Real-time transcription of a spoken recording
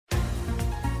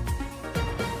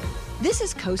This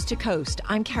is Coast to Coast.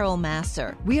 I'm Carol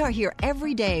Masser. We are here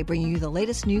every day bringing you the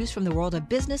latest news from the world of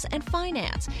business and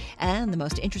finance and the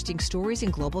most interesting stories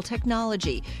in global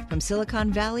technology from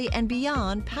Silicon Valley and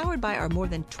beyond, powered by our more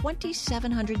than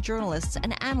 2,700 journalists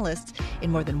and analysts in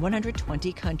more than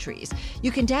 120 countries. You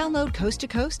can download Coast to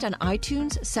Coast on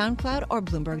iTunes, SoundCloud, or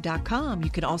Bloomberg.com. You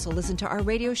can also listen to our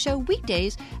radio show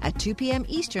weekdays at 2 p.m.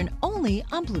 Eastern only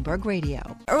on Bloomberg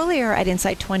Radio. Earlier at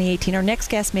Insight 2018, our next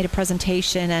guest made a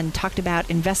presentation and talked about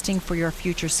investing for your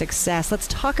future success. Let's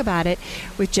talk about it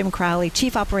with Jim Crowley,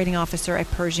 Chief Operating Officer at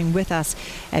Pershing, with us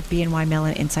at BNY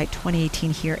Mellon Insite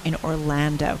 2018 here in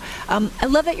Orlando. I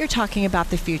love that you're talking about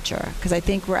the future because I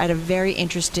think we're at a very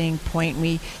interesting point.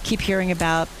 We keep hearing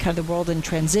about kind of the world in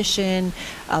transition,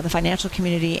 the financial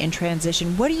community in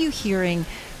transition. What are you hearing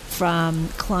from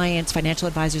clients, financial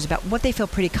advisors, about what they feel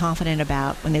pretty confident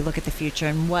about when they look at the future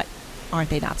and what aren't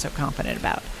they not so confident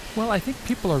about? Well, I think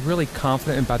people are really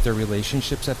confident about their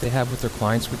relationships that they have with their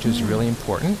clients, which is really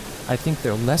important. I think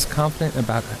they're less confident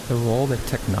about the role that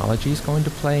technology is going to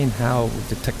play and how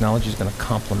the technology is going to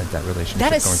complement that relationship.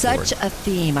 That is going such forward. a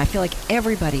theme. I feel like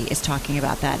everybody is talking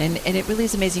about that. And it really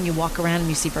is amazing. You walk around and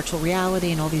you see virtual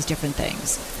reality and all these different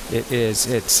things. It is.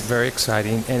 It's very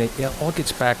exciting. And it all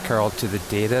gets back, Carol, to the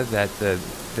data that the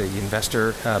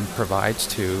investor provides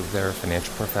to their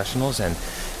financial professionals and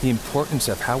the importance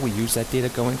of how we use that data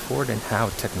going forward and how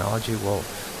technology will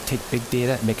take big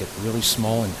data and make it really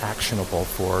small and actionable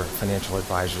for financial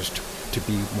advisors to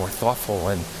be more thoughtful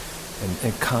and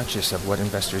conscious of what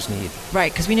investors need.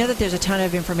 Right, because we know that there's a ton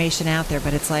of information out there,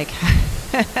 but it's like,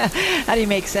 how do you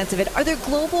make sense of it? Are there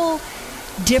global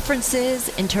differences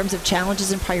in terms of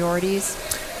challenges and priorities?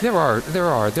 There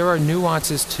are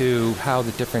nuances to how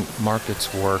the different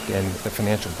markets work and the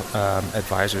financial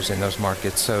advisors in those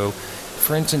markets. So,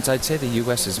 for instance, I'd say the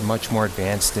U.S. is much more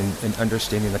advanced in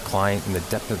understanding the client and the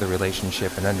depth of the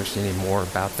relationship and understanding more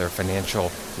about their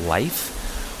financial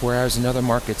life, whereas in other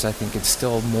markets, I think it's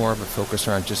still more of a focus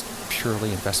around just purely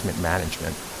investment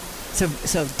management.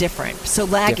 So different. So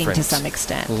lagging to some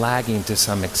extent. Lagging to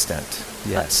some extent,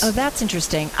 yes. Oh, that's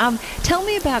interesting. Tell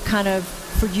me about kind of,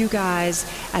 for you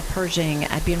guys at Pershing,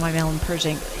 at BNY Mellon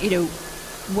Pershing,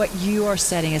 what you are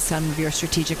setting as some of your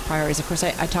strategic priorities. Of course,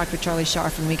 I talked with Charlie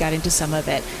Scharf and we got into some of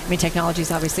it. I mean, technology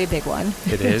is obviously a big one.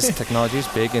 It is. Technology is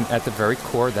big, and at the very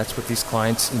core, that's what these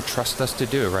clients entrust us to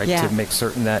do, right? Yeah. To make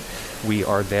certain that we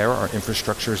are there, our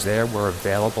infrastructure is there, we're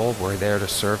available, we're there to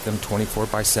serve them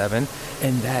 24/7,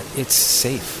 and that it's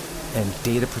safe. And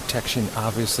data protection,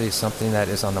 obviously, is something that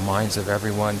is on the minds of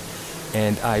everyone.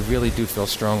 And I really do feel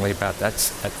strongly about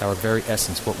that's at our very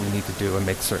essence what we need to do and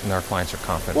make certain our clients are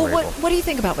confident. Well, what do you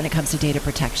think about when it comes to data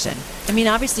protection? I mean,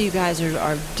 obviously you guys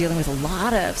are dealing with a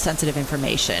lot of sensitive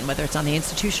information, whether it's on the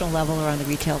institutional level or on the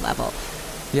retail level.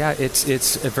 Yeah,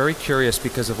 it's very curious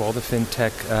because of all the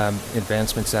fintech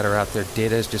advancements that are out there.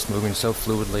 Data is just moving so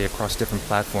fluidly across different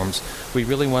platforms. We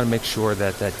really want to make sure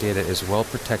that that data is well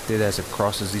protected as it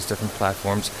crosses these different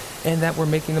platforms and that we're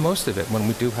making the most of it when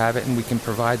we do have it and we can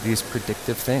provide these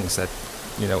predictive things that,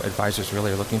 advisors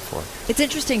really are looking for. It's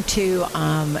interesting too,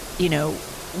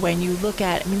 when you look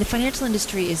at, the financial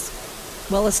industry is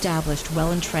well established, well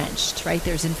entrenched, right?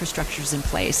 There's infrastructures in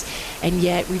place. And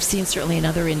yet we've seen certainly in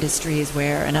other industries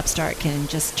where an upstart can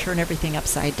just turn everything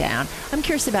upside down. I'm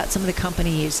curious about some of the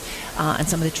companies and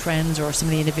some of the trends or some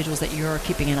of the individuals that you're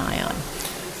keeping an eye on.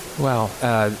 Well,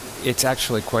 it's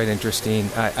actually quite interesting.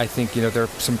 I think, there are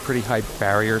some pretty high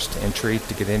barriers to entry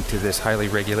to get into this highly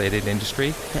regulated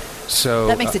industry. So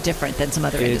that makes it different than some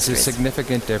other industries. It's a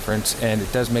significant difference, and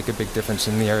it does make a big difference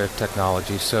in the area of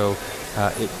technology. So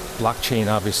blockchain,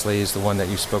 obviously, is the one that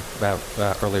you spoke about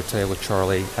earlier today with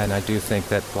Charlie, and I do think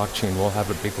that blockchain will have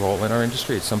a big role in our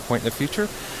industry at some point in the future.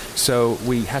 So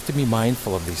we have to be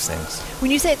mindful of these things.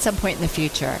 When you say at some point in the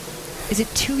future, is it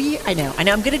 2 years? I know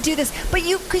I'm going to do this, but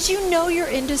because you know your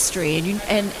industry,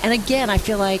 and again, I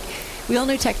feel like we all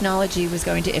knew technology was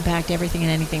going to impact everything and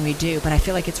anything we do, but I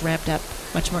feel like it's ramped up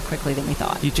much more quickly than we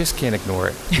thought. You just can't ignore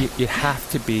it. You have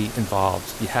to be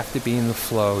involved. You have to be in the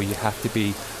flow. You have to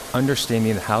be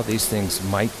understanding how these things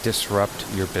might disrupt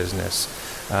your business.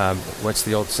 What's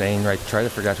the old saying, right? Try to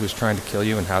figure out who's trying to kill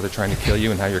you and how they're trying to kill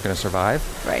you and how you're going to survive.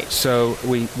 Right. So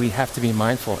we have to be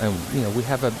mindful, and we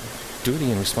have a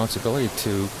duty and responsibility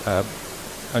to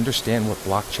understand what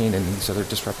blockchain and these other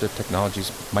disruptive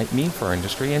technologies might mean for our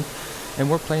industry, and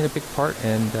we're playing a big part,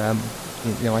 and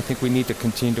I think we need to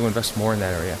continue to invest more in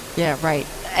that area. Yeah, right.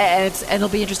 And it'll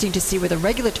be interesting to see where the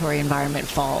regulatory environment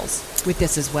falls with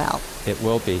this as well. It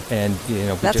will be, and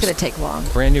that's going to take long.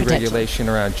 Brand new regulation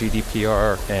around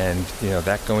GDPR, and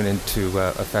that going into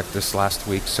effect this last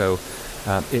week. So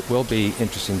it will be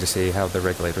interesting to see how the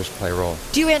regulators play a role.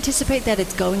 Do you anticipate that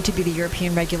it's going to be the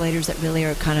European regulators that really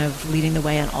are kind of leading the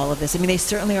way on all of this? I mean, they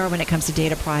certainly are when it comes to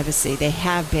data privacy. They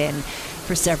have been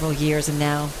for several years and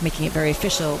now making it very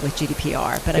official with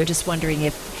GDPR. But I'm just wondering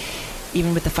if,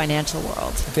 even with the financial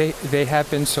world. They have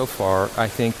been so far. I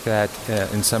think that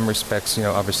in some respects,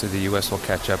 obviously the U.S. will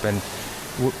catch up. And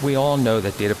we all know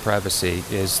that data privacy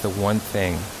is the one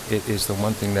thing. It is the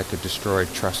one thing that could destroy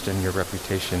trust in your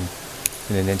reputation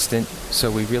in an instant.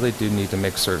 So we really do need to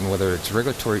make certain, whether it's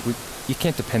regulatory, you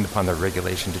can't depend upon the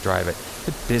regulation to drive it.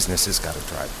 The business has got to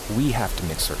drive it. We have to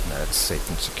make certain that it's safe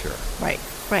and secure.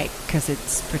 Right, because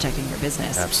it's protecting your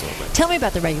business. Absolutely. Tell me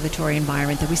about the regulatory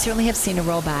environment. That we certainly have seen a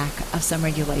rollback of some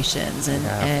regulations,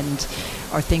 and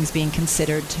are things being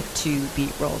considered to be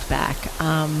rolled back.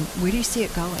 Where do you see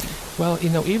it going? Well,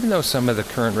 even though some of the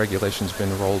current regulations have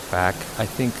been rolled back, I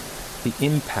think the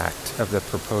impact of the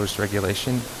proposed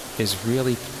regulation is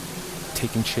really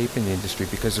taking shape in the industry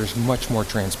because there's much more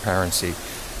transparency.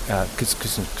 Because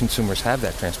consumers have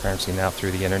that transparency now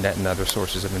through the internet and other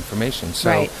sources of information.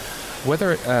 So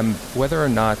whether or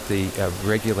not the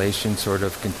regulation sort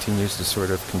of continues to sort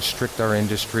of constrict our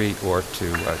industry or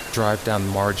to drive down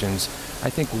margins, I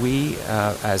think we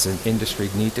as an industry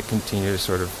need to continue to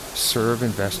sort of serve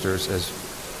investors as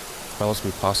well as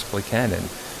we possibly can.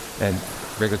 And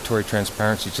regulatory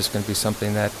transparency is just going to be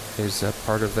something that is a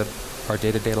part of our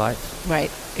day-to-day life. Right.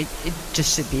 It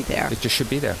just should be there. It just should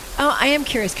be there. Oh, I am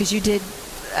curious because you did.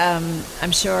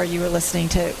 I'm sure you were listening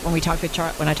to when I talked with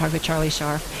Charlie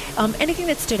Scharf. Anything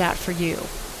that stood out for you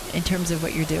in terms of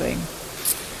what you're doing?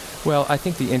 Well, I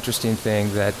think the interesting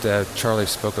thing that Charlie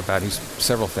spoke about, he's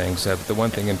several things. The one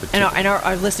thing in particular... And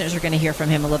our listeners are going to hear from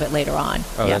him a little bit later on.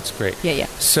 Oh, that's great. Yeah.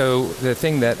 So the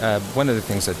thing that, one of the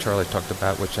things that Charlie talked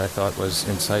about, which I thought was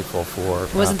insightful for...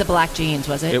 It wasn't the black jeans,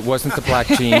 was it? It wasn't the black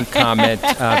jean comment.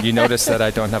 You notice that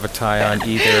I don't have a tie on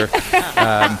either.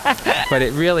 But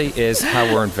it really is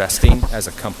how we're investing as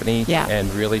a company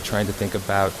and really trying to think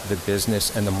about the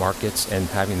business and the markets and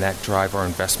having that drive our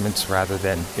investments rather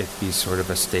than it be sort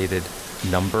of a stated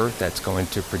number that's going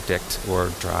to predict or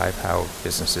drive how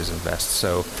businesses invest.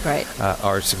 So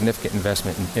our significant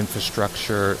investment in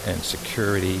infrastructure and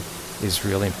security is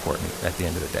really important at the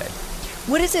end of the day.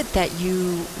 What is it that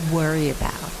you worry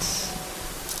about?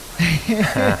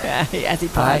 As he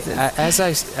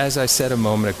pauses. As I said a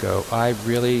moment ago, I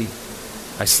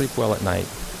sleep well at night.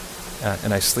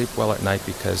 And I sleep well at night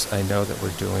because I know that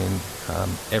we're doing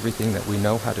everything that we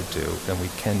know how to do and we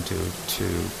can do to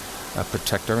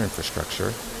protect our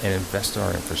infrastructure and invest in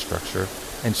our infrastructure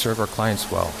and serve our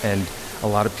clients well. And a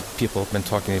lot of people have been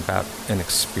talking about the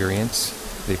experience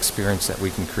that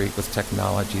we can create with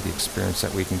technology, the experience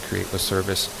that we can create with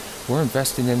service. We're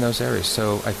investing in those areas.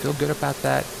 So I feel good about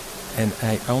that. And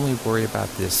I only worry about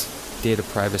this data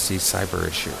privacy cyber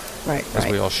issue. As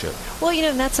we all should. Well,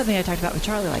 and that's something I talked about with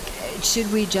Charlie. Like,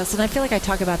 should we just, and I feel like I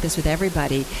talk about this with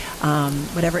everybody,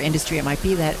 whatever industry it might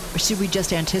be, that should we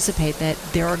just anticipate that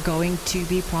there are going to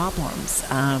be problems?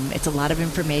 It's a lot of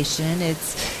information.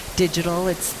 It's digital.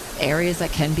 It's areas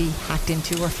that can be hacked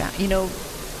into or found.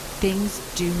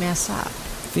 Things do mess up.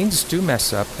 Things do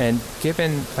mess up. And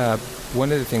given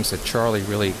one of the things that Charlie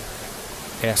really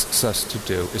asks us to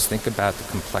do is think about the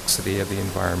complexity of the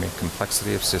environment,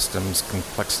 complexity of systems,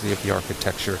 complexity of the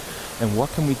architecture, and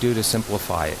what can we do to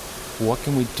simplify it? What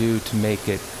can we do to make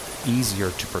it easier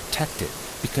to protect it?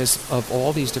 Because of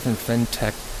all these different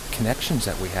fintech connections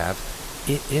that we have,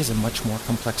 it is a much more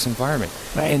complex environment.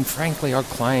 And frankly, our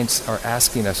clients are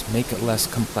asking us, make it less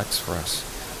complex for us,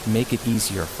 make it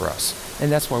easier for us.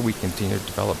 And that's why we continue to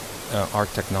develop our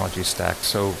technology stack,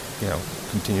 so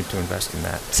continue to invest in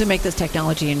that. So make those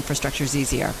technology infrastructures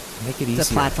easier. Make it easier.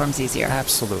 The platforms easier.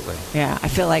 Absolutely. Yeah, I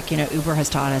feel like Uber has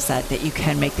taught us that you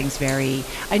can make things very.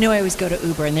 I know I always go to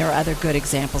Uber, and there are other good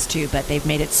examples too, but they've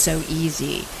made it so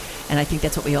easy, and I think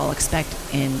that's what we all expect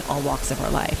in all walks of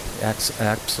our life.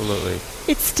 Absolutely.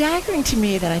 It's staggering to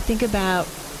me that I think about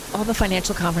all the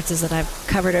financial conferences that I've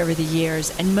covered over the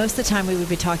years, and most of the time we would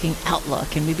be talking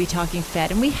Outlook and we'd be talking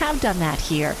Fed, and we have done that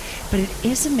here. But it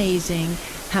is amazing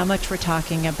how much we're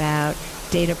talking about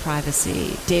data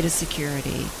privacy, data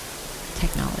security,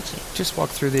 technology. Just walk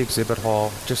through the exhibit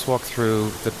hall, just walk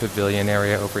through the pavilion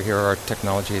area over here, our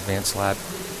Technology Advanced Lab.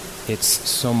 It's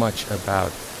so much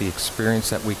about the experience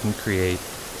that we can create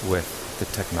with the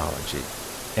technology.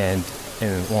 And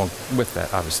and along with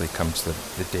that, obviously, comes the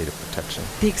data protection.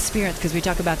 The experience, because we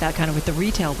talk about that kind of with the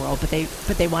retail world, but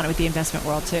they want it with the investment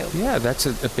world too. Yeah, that's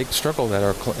a big struggle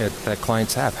that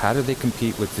clients have. How do they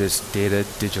compete with this data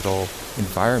digital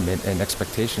environment and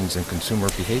expectations and consumer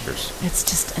behaviors? It's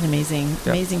just an amazing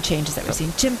changes that we've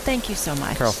seen. Jim, thank you so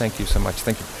much. Carol, thank you so much.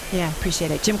 Thank you. Yeah,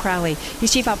 appreciate it. Jim Crowley,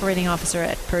 he's Chief Operating Officer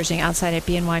at Pershing, outside at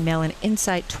BNY Mellon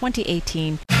Insite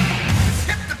 2018.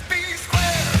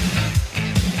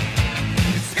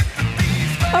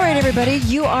 All right, everybody,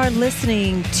 you are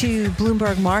listening to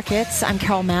Bloomberg Markets. I'm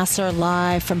Carol Massar,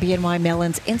 live from BNY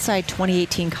Mellon's Insite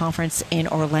 2018 conference in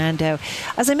Orlando.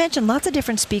 As I mentioned, lots of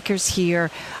different speakers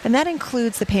here, and that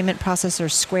includes the payment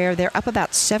processor Square. They're up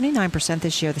about 79%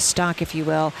 this year, the stock, if you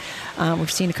will.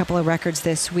 We've seen a couple of records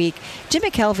this week. Jim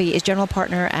McKelvey is general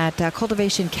partner at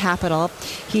Cultivation Capital.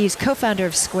 He's co-founder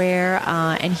of Square,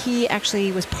 and he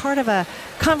actually was part of a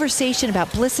conversation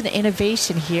about bliss and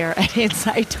innovation here at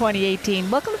Insite 2018.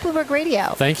 Welcome to Bloomberg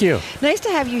Radio. Thank you. Nice to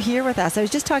have you here with us. I was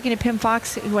just talking to Pim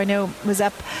Fox, who I know was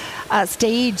up on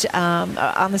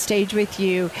the stage with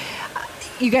you.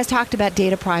 You guys talked about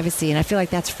data privacy, and I feel like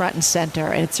that's front and center,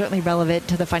 and it's certainly relevant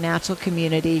to the financial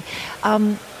community.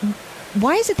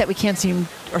 Why is it that we can't seem,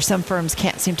 or some firms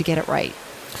can't seem to get it right?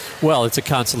 Well, it's a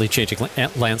constantly changing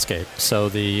landscape. So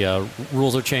the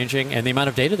rules are changing, and the amount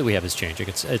of data that we have is changing.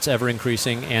 It's ever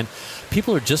increasing, and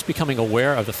people are just becoming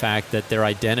aware of the fact that their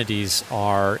identities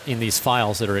are in these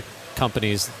files that are at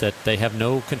companies that they have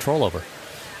no control over.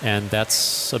 And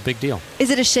that's a big deal. Is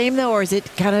it a shame, though, or is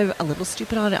it kind of a little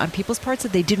stupid on people's parts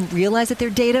that they didn't realize that their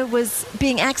data was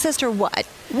being accessed, or what?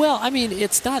 Well, I mean,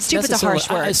 it's not stupid's a harsh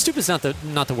word. Stupid's not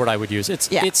the word I would use.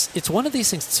 It's one of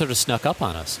these things that sort of snuck up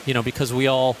on us, because we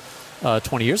all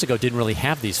 20 years ago didn't really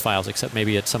have these files, except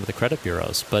maybe at some of the credit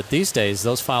bureaus. But these days,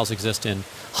 those files exist in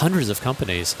hundreds of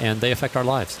companies, and they affect our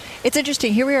lives. It's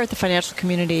interesting. Here we are at the financial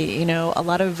community, a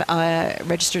lot of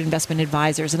registered investment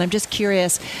advisors. And I'm just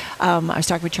curious, I was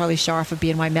talking with Charlie Scharf of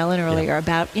BNY Mellon earlier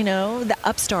about, the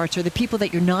upstarts or the people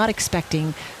that you're not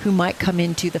expecting who might come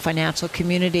into the financial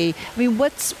community. I mean,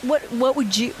 what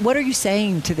are you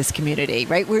saying to this community,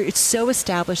 right? Where it's so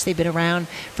established, they've been around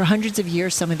for hundreds of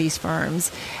years, some of these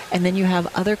firms, and then you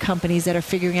have other companies that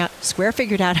are Square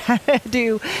figured out how to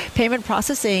do payment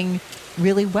processing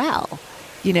really well,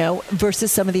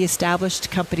 versus some of the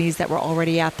established companies that were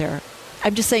already out there.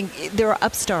 I'm just saying there are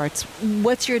upstarts.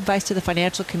 What's your advice to the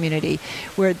financial community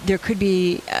where there could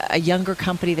be a younger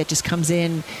company that just comes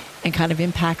in and kind of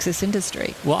impacts this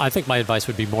industry? Well, I think my advice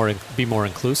would be more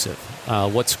inclusive.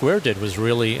 What Square did was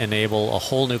really enable a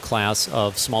whole new class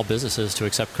of small businesses to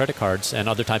accept credit cards and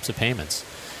other types of payments.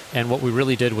 And what we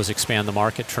really did was expand the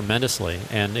market tremendously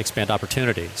and expand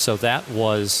opportunity. So that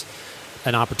was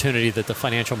an opportunity that the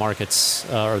financial markets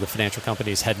or the financial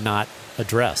companies had not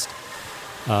addressed.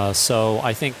 So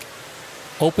I think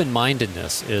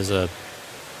open-mindedness is a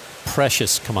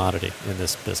precious commodity in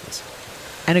this business.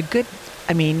 And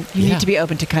you need to be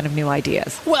open to kind of new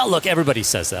ideas. Well, look, everybody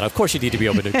says that. Of course you need to be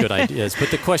open to good ideas.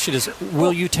 But the question is,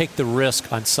 will you take the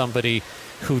risk on somebody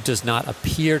who does not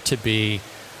appear to be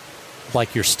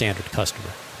like your standard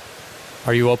customer?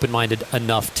 Are you open-minded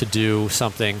enough to do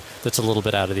something that's a little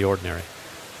bit out of the ordinary?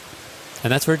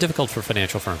 And that's very difficult for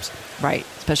financial firms. Right,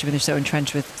 especially when they're so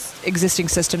entrenched with existing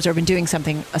systems or have been doing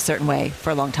something a certain way for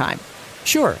a long time.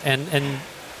 Sure, and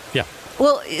yeah.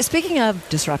 Well, speaking of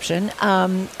disruption,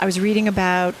 I was reading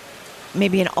about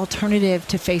maybe an alternative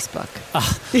to Facebook.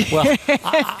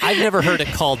 I've never heard it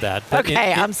called that. But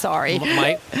I'm sorry.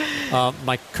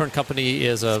 My current company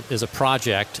is a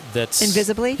project that's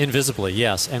Invisibly,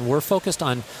 yes, and we're focused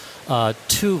on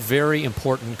two very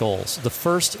important goals. The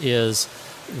first is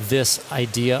this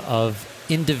idea of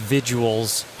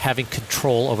individuals having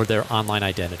control over their online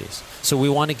identities. So we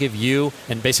want to give you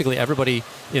and basically everybody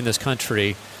in this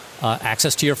country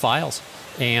access to your files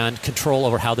and control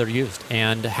over how they're used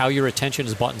and how your attention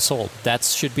is bought and sold. That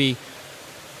should be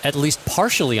at least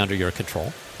partially under your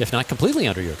control, if not completely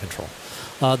under your control.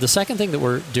 The second thing that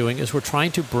we're doing is we're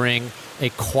trying to bring a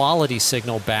quality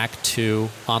signal back to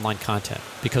online content.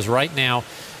 Because right now,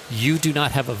 you do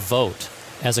not have a vote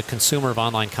as a consumer of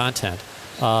online content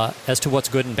as to what's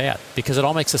good and bad. Because it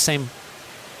all makes the same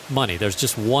money. There's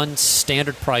just one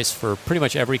standard price for pretty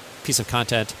much every piece of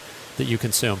content that you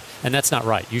consume. And that's not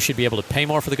right. You should be able to pay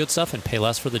more for the good stuff and pay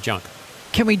less for the junk.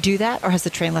 Can we do that, or has the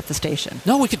train left the station?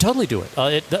 No, we can totally do it.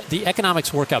 The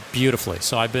economics work out beautifully.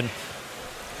 So I've been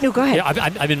No, go ahead. Yeah,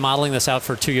 I've been modeling this out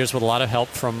for 2 years with a lot of help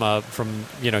from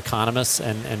economists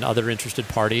and other interested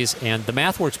parties, and the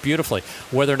math works beautifully.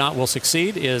 Whether or not we'll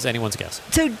succeed is anyone's guess.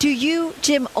 So do you,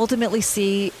 Jim, ultimately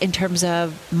see, in terms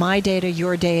of my data,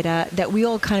 your data, that we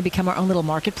all kind of become our own little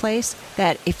marketplace?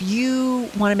 That if you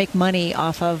want to make money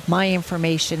off of my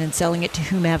information and selling it to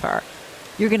whomever,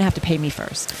 you're going to have to pay me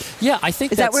first. Yeah, I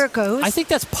think is that where it goes? I think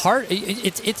that's part.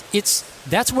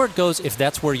 That's where it goes if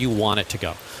that's where you want it to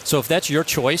go. So if that's your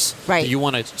choice, right, you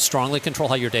want to strongly control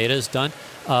how your data is done,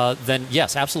 then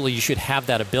yes, absolutely, you should have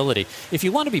that ability. If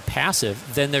you want to be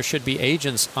passive, then there should be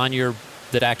agents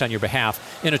that act on your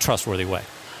behalf in a trustworthy way.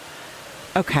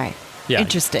 Okay. Yeah.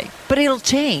 Interesting. But it'll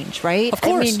change, right? Of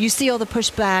course. I mean, you see all the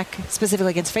pushback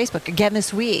specifically against Facebook again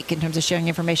this week in terms of sharing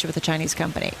information with a Chinese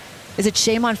company. Is it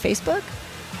shame on Facebook?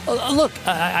 Look,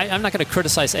 I'm not going to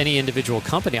criticize any individual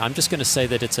company. I'm just going to say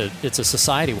that it's a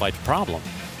society-wide problem.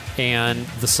 And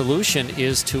the solution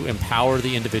is to empower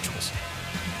the individuals.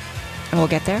 And we'll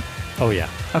get there? Oh, yeah.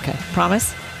 Okay.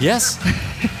 Promise? Yes.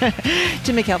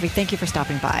 Jim McKelvey, thank you for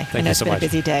stopping by. Thank you so much.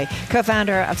 It's been a busy day.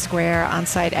 Co-founder of Square, on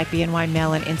site at BNY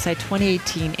Mellon Insite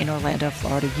 2018 in Orlando,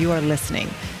 Florida. You are listening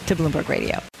to Bloomberg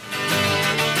Radio.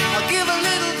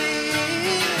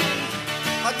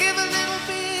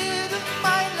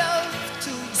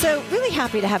 So really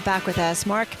happy to have back with us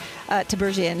Mark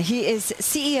Tibergien. He is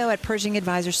CEO at Pershing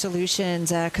Advisor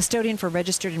Solutions, custodian for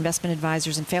registered investment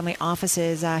advisors and family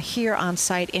offices here on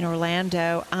site in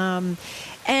Orlando.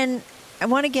 And I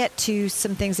want to get to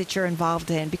some things that you're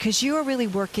involved in because you are really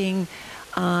working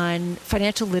on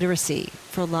financial literacy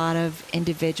for a lot of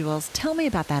individuals. Tell me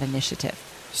about that initiative.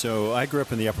 So I grew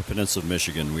up in the Upper Peninsula of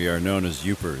Michigan. We are known as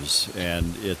Yoopers,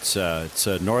 and it's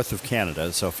north of Canada.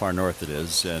 That's how far north it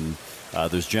is, and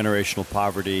there's generational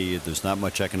poverty. There's not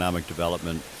much economic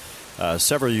development.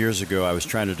 Several years ago, I was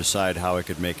trying to decide how I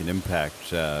could make an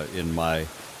impact in my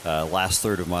last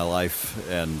third of my life,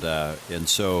 and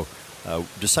so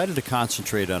decided to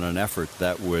concentrate on an effort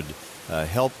that would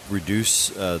help reduce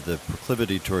the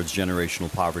proclivity towards generational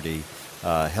poverty,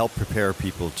 help prepare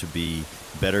people to be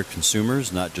better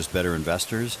consumers, not just better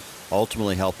investors,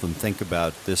 ultimately help them think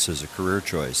about this as a career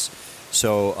choice.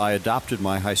 So I adopted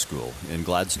my high school in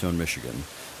Gladstone, Michigan,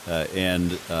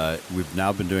 and we've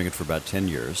now been doing it for about 10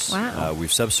 years. Wow.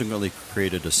 We've subsequently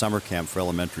created a summer camp for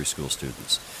elementary school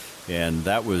students, and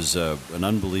that was an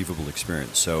unbelievable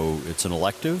experience. So it's an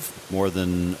elective. More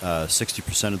than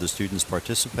 60% of the students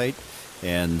participate,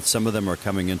 and some of them are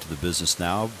coming into the business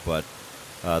now, but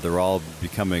they're all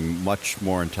becoming much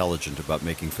more intelligent about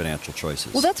making financial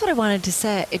choices. Well, that's what I wanted to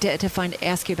say,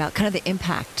 ask you about, kind of the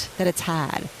impact that it's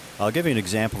had. I'll give you an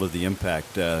example of the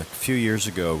impact. A few years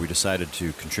ago, we decided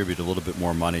to contribute a little bit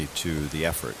more money to the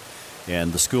effort,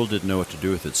 and the school didn't know what to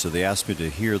do with it, so they asked me to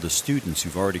hear the students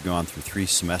who've already gone through 3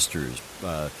 semesters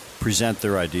present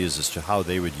their ideas as to how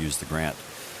they would use the grant.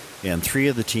 And 3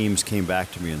 of the teams came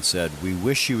back to me and said, "We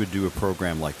wish you would do a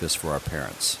program like this for our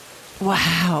parents."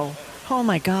 Wow. Oh,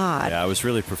 my God. Yeah, it was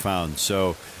really profound.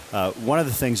 So one of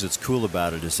the things that's cool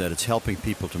about it is that it's helping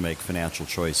people to make financial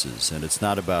choices, and it's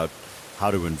not about how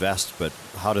to invest, but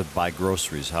how to buy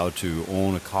groceries, how to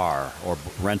own a car or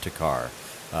rent a car,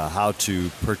 how to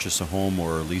purchase a home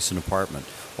or lease an apartment.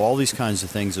 All these kinds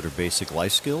of things that are basic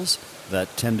life skills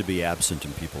that tend to be absent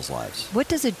in people's lives. What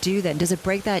does it do then? Does it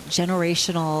break that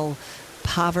generational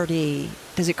poverty?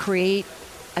 Does it create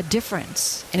a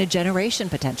difference in a generation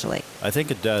potentially? I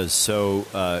think it does. So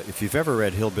if you've ever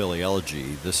read Hillbilly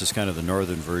Elegy, this is kind of the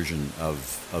northern version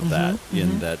of that,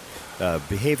 in that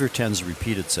behavior tends to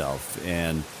repeat itself,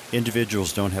 and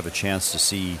individuals don't have a chance to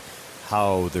see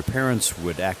how their parents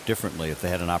would act differently if they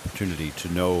had an opportunity to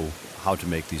know how to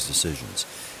make these decisions.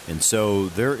 And so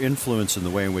their influence in the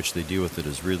way in which they deal with it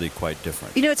is really quite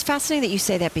different. You know, it's fascinating that you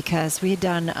say that because we had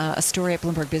done a story at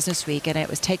Bloomberg Business Week, and it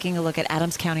was taking a look at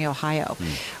Adams County, Ohio,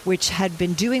 which had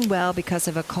been doing well because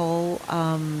of a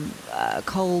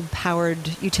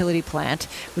coal-powered utility plant.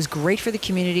 It was great for the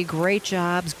community, great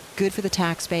jobs, good for the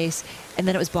tax base, and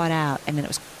then it was bought out, and then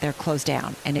they're closed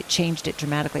down, and it changed it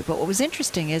dramatically. But what was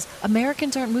interesting is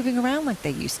Americans aren't moving around like they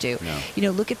used to. No. You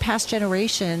know, look at past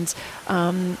generations.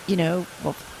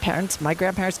 My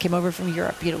grandparents came over from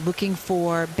Europe, looking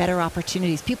for better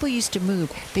opportunities. People used to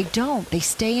move. They don't. They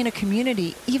stay in a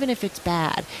community, even if it's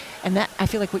bad. And that, I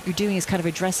feel like what you're doing is kind of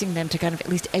addressing them to kind of at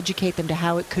least educate them to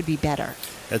how it could be better.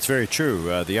 That's very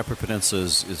true. The Upper Peninsula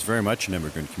is very much an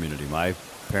immigrant community. My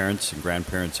parents and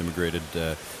grandparents immigrated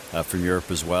from Europe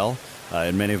as well.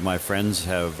 And many of my friends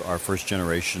are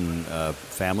first-generation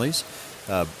families.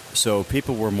 So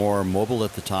people were more mobile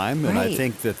at the time. Right. And I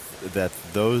think that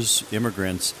those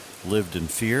immigrants lived in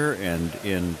fear and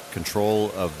in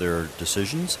control of their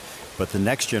decisions, but the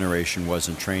next generation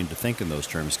wasn't trained to think in those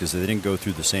terms because they didn't go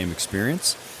through the same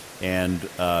experience, and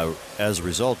as a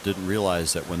result didn't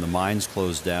realize that when the mines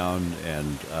closed down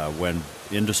and when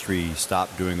industry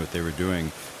stopped doing what they were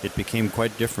doing, it became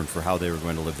quite different for how they were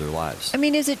going to live their lives. I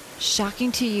mean, is it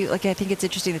shocking to you? Like, I think it's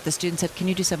interesting that the student said, can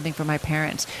you do something for my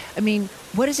parents? I mean,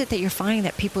 what is it that you're finding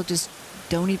that people just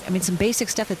don't even, I mean, some basic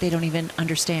stuff that they don't even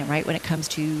understand, right, when it comes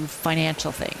to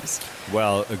financial things?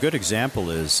 Well, a good example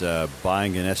is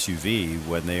buying an SUV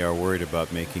when they are worried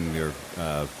about making their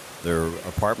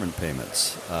apartment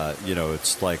payments.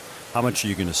 It's like, how much are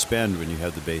you going to spend when you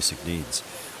have the basic needs?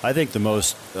 I think the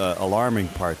most alarming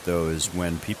part, though, is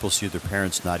when people see their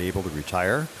parents not able to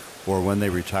retire, or when they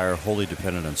retire wholly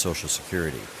dependent on Social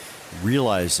Security,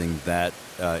 realizing that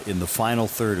in the final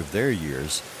third of their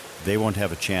years, they won't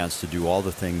have a chance to do all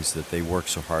the things that they work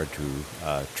so hard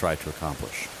to try to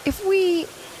accomplish. If we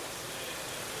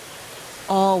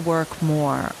all work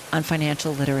more on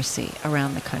financial literacy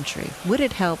around the country, would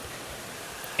it help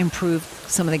improve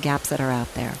some of the gaps that are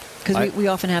out there? Because we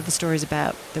often have the stories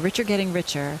about the rich are getting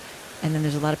richer, and then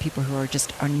there's a lot of people who are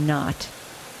not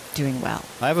doing well.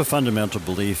 I have a fundamental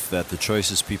belief that the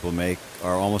choices people make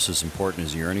are almost as important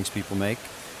as the earnings people make.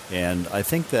 And I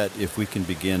think that if we can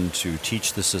begin to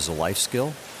teach this as a life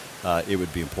skill, it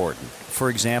would be important.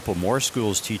 For example, more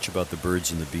schools teach about the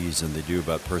birds and the bees than they do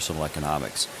about personal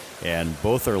economics. And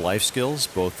both are life skills,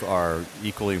 both are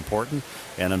equally important.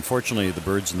 And unfortunately, the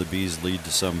birds and the bees lead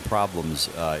to some problems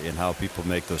in how people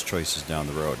make those choices down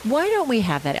the road. Why don't we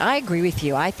have that? I agree with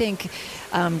you. I think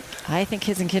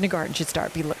kids in kindergarten should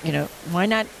start, why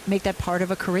not make that part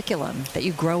of a curriculum that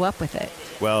you grow up with it?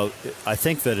 Well, I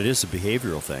think that it is a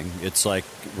behavioral thing. It's like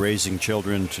raising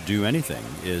children to do anything,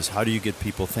 is how do you get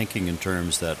people thinking in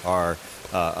terms that are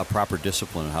a proper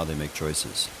discipline in how they make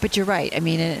choices. But you're right. I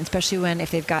mean, especially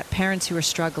if they've got parents who are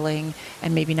struggling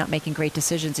and maybe not making great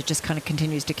decisions, it just kind of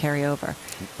continues to carry over.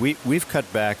 We've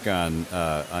cut back on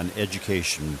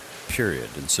education, period.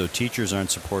 And so teachers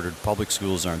aren't supported, public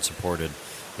schools aren't supported,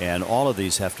 and all of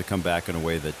these have to come back in a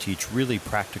way that teach really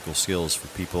practical skills for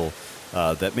people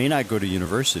that may not go to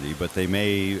university, but they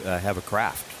may have a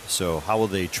craft. So how will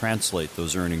they translate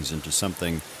those earnings into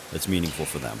something that's meaningful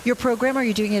for them? Your program, are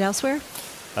you doing it elsewhere?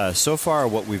 So far,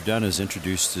 what we've done is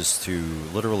introduced this to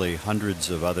literally hundreds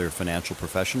of other financial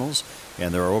professionals,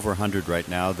 and there are over 100 right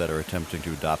now that are attempting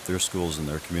to adopt their schools in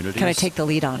their communities. Can I take the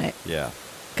lead on it? Yeah.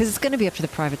 Because it's going to be up to the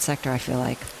private sector, I feel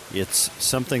like. It's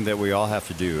something that we all have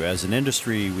to do. As an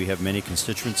industry, we have many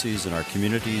constituencies, and our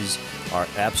communities are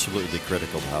absolutely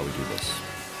critical to how we do this.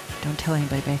 Don't tell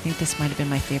anybody, but I think this might have been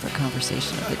my favorite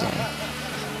conversation of the day.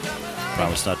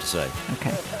 Promise not to say.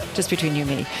 Okay. Just between you and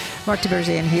me. Mark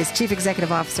Tibergien, he is Chief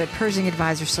Executive Officer at Pershing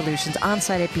Advisor Solutions,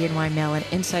 on-site at BNY Mellon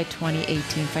Insite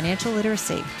 2018. Financial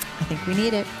literacy. I think we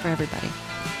need it for everybody.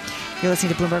 You're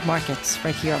listening to Bloomberg Markets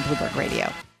right here on Bloomberg Radio.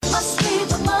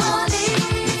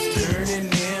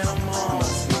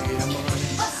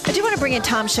 I do want to bring in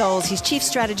Tom Sholes. He's Chief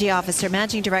Strategy Officer,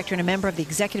 Managing Director, and a member of the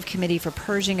Executive Committee for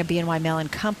Pershing, a BNY Mellon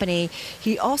company.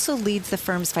 He also leads the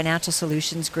firm's Financial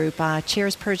Solutions Group,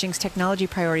 chairs Pershing's Technology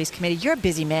Priorities Committee. You're a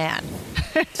busy man.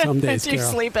 Some days, Do you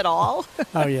sleep at all?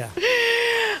 Oh, yeah.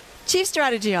 Chief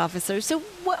Strategy Officer. So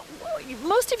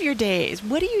most of your days,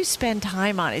 what do you spend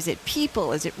time on? Is it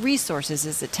people? Is it resources?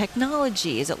 Is it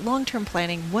technology? Is it long-term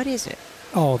planning? What is it?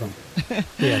 All of them.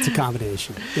 Yeah, it's a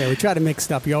combination. Yeah, we try to mix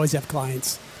it up. You always have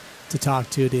clients to talk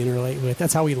to interrelate with.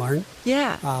 That's how we learn.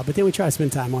 Yeah. But then we try to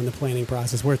spend time on the planning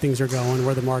process, where things are going,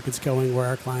 where the market's going, where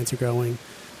our clients are going,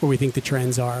 where we think the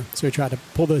trends are. So we try to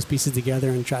pull those pieces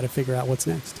together and try to figure out what's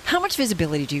next. How much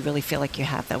visibility do you really feel like you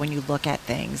have, though, when you look at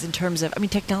things in terms of,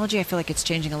 technology, I feel like it's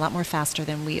changing a lot more faster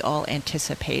than we all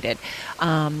anticipated.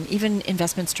 Even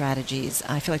investment strategies,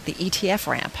 I feel like the ETF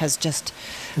ramp has just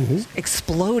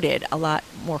exploded a lot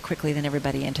more quickly than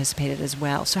everybody anticipated as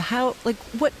well. So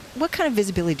what kind of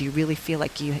visibility do you really feel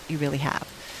like you really have?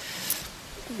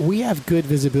 We have good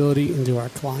visibility into our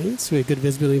clients. We have good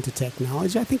visibility into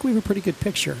technology. I think we have a pretty good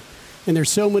picture. And there's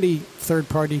so many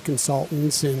third-party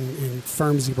consultants and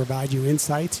firms that provide you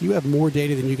insights. You have more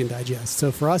data than you can digest.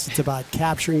 So for us, it's about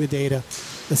capturing the data,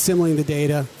 assembling the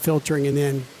data, filtering, and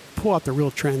then pull out the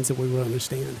real trends that we will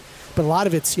understand. But a lot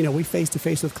of it's, we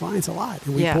face-to-face with clients a lot.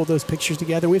 And we pull those pictures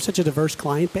together. We have such a diverse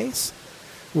client base.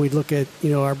 We look at,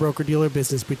 our broker-dealer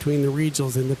business between the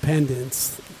regionals,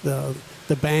 independents, the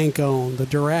bank-owned, the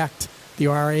direct, the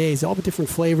RIAs, all the different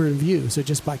flavor and views. So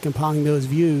just by compiling those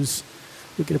views,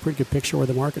 we get a pretty good picture where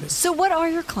the market is. So what are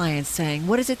your clients saying?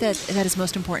 What is it that is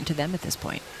most important to them at this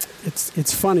point?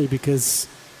 It's funny because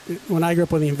when I grew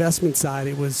up on the investment side,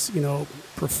 it was,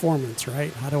 performance,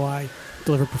 right? How do I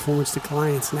deliver performance to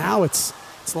clients? Now it's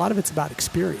a lot of it's about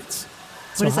experience.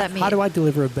 What does that mean? How do I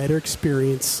deliver a better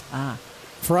experience?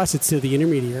 For us, it's to the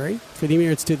intermediary. For the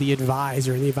intermediary, it's to the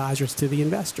advisor, and the advisor, it's to the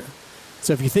investor.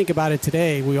 So if you think about it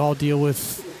today, we all deal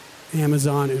with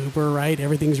Amazon, Uber, right?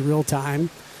 Everything's real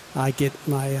time. I get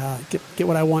my get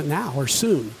what I want now or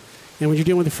soon. And when you're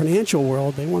dealing with the financial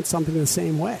world, they want something the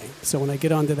same way. So when I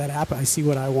get onto that app, I see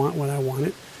what I want when I want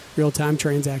it. Real-time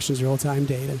transactions, real-time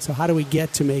data. So how do we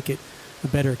get to make it a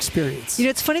better experience?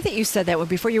 It's funny that you said that.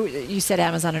 Before you said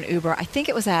Amazon and Uber, I think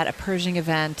it was at a Pershing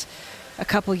event a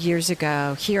couple years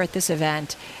ago here at this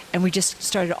event, and we just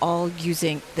started all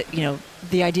using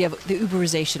the idea of the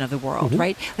Uberization of the world,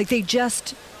 right? Like they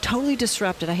just totally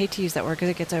disrupted. I hate to use that word because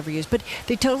it gets overused, but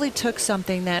they totally took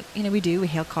something that we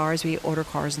hail cars, we order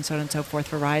cars, and so on and so forth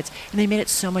for rides, and they made it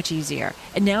so much easier.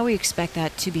 And now we expect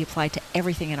that to be applied to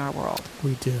everything in our world.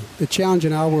 We do. The challenge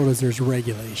in our world is there's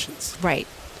regulations, right?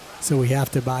 So we have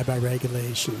to abide by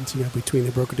regulations. Between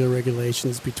the broker-dealer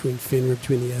regulations, between FINRA,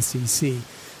 between the SEC.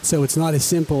 So it's not as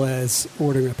simple as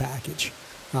ordering a package.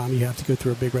 You have to go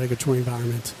through a big regulatory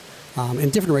environment.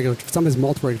 And different regulatory, sometimes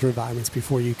multiple regulatory environments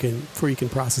before you can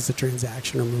process a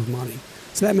transaction or move money.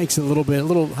 So that makes it a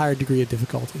little higher degree of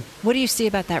difficulty. What do you see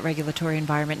about that regulatory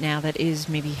environment now that is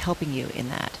maybe helping you in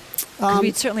that? Because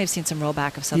we certainly have seen some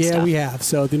rollback of some stuff. Yeah, we have.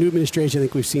 So the new administration, I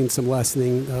think we've seen some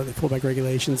lessening, the pullback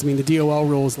regulations. I mean, the DOL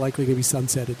rule is likely going to be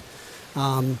sunsetted.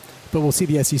 But we'll see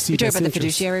the SEC. You're talking about the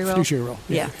fiduciary rule? Fiduciary rule.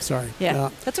 Yeah. Sorry. Yeah,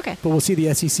 that's okay. But we'll see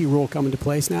the SEC rule come into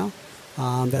place now.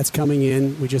 That's coming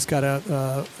in. We just got it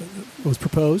was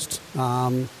proposed,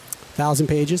 1,000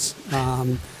 pages.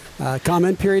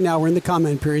 Comment period. Now we're in the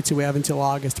comment period, so we have until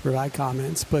August to provide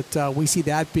comments. But we see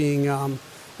that being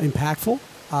impactful,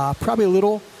 probably a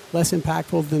little less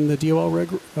impactful than the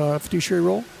DOL fiduciary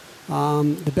rule.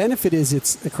 The benefit is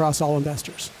it's across all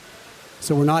investors.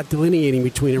 So we're not delineating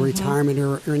between a retirement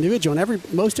or individual.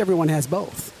 And most everyone has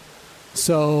both.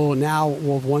 So now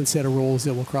we'll have one set of rules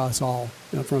that will cross all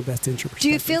from a best interest perspective. Do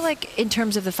you feel like in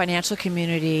terms of the financial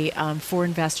community for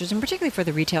investors, and particularly for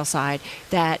the retail side,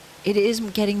 that it is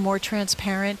getting more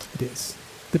transparent? It is.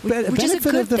 The which is a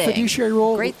good of the thing. fiduciary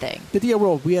rule, Great thing. The DOL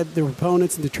rule, we had the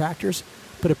proponents and detractors,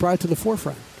 but it brought it to the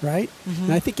forefront, right?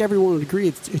 And I think everyone would agree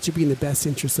it should be in the best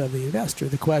interest of the investor.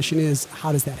 The question is,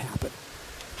 how does that happen?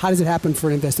 How does it happen for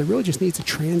an investor? It really just needs a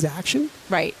transaction.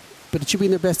 Right. But it should be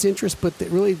in their best interest, but does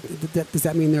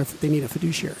that mean they need a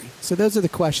fiduciary? So those are the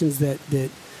questions that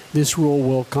this rule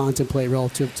will contemplate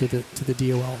relative to the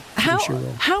DOL fiduciary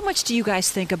rule. How much do you guys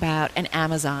think about an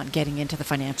Amazon getting into the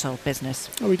financial business?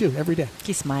 Oh, we do, every day.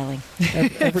 He's smiling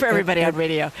for everybody on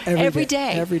radio. Every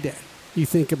day. Every day. You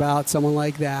think about someone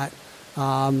like that,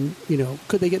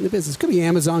 could they get in the business? Could be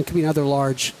Amazon, could be another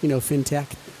large, fintech.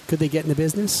 Could they get in the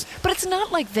business? But it's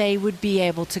not like they would be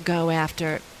able to go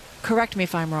after, correct me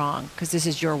if I'm wrong, because this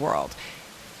is your world,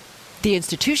 the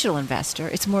institutional investor.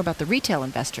 It's more about the retail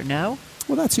investor, no?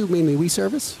 Well, that's who mainly we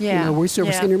service. Yeah. We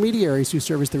service intermediaries who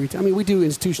service the retail. I mean, we do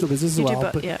institutional business as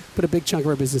well, but a big chunk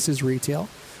of our business is retail.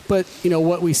 But,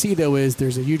 what we see, though, is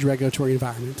there's a huge regulatory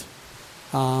environment,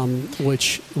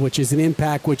 which is an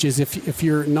impact, which is if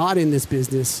you're not in this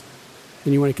business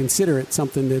and you want to consider it,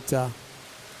 something that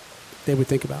they would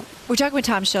think about. We're talking with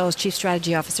Tom Sholes, Chief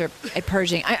Strategy Officer at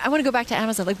Pershing. I want to go back to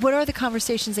Amazon. Like, what are the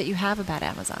conversations that you have about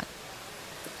Amazon?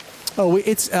 Oh,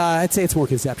 I'd say it's more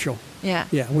conceptual. Yeah.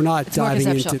 Yeah, we're not diving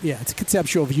into. Yeah, it's a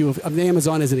conceptual view of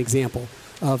Amazon as an example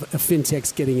of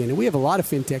fintechs getting in. And we have a lot of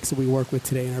fintechs that we work with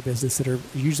today in our business that are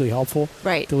usually helpful.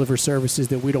 Right. Deliver services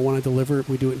that we don't want to deliver.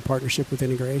 We do it in partnership with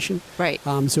integration. Right.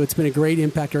 So it's been a great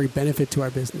impact, great benefit to our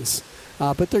business.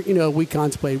 But there, we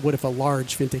contemplate what if a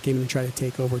large fintech came in and tried to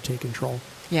take over, take control.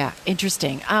 Yeah,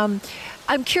 interesting.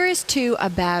 I'm curious, too,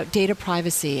 about data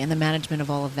privacy and the management of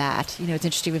all of that. It's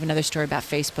interesting. We have another story about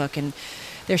Facebook and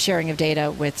their sharing of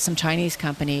data with some Chinese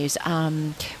companies.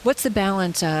 What's the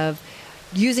balance of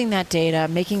using that data,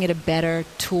 making it a better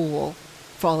tool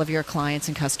for all of your clients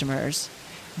and customers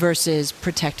versus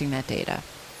protecting that data?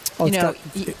 Oh,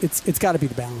 it's got to be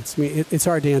the balance. I mean, it's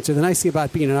hard to answer. The nice thing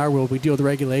about being in our world, we deal with the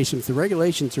regulations. The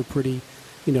regulations are pretty,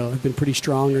 have been pretty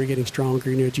strong or getting stronger.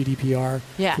 GDPR.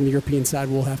 Yeah. From the European side,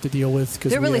 we'll have to deal with.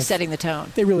 They're really setting the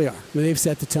tone. They really are. I mean, they've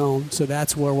set the tone. So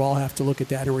that's where we'll all have to look at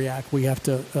that and react. We have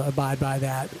to abide by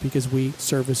that because we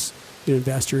service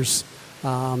investors,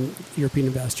 European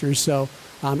investors. So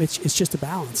it's just a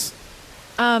balance.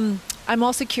 I'm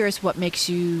also curious what makes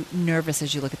you nervous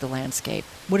as you look at the landscape.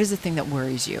 What is the thing that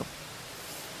worries you?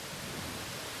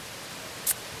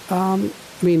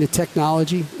 I mean, the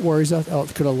technology worries us.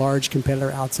 Could a large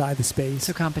competitor outside the space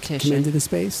so competition come into the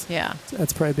space? Yeah. So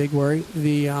that's probably a big worry.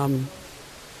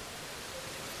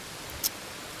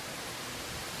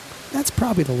 That's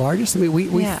probably the largest. I mean,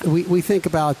 we think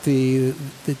about the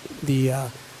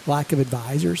lack of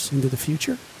advisors into the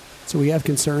future. So we have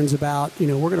concerns about, we're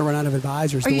going to run out of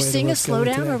advisors. Are you seeing a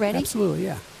slowdown already? Absolutely,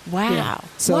 yeah. Wow. Yeah.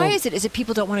 So, why is it? Is it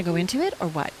people don't want to go into it or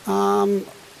what?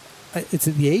 It's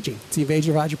the aging. It's the age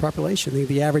of advisor population.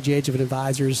 The average age of an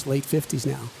advisor is late 50s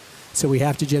now. So we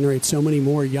have to generate so many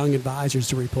more young advisors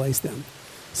to replace them.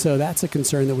 So that's a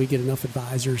concern that we get enough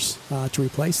advisors to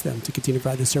replace them to continue to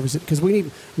provide the service. Because we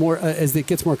need more, as it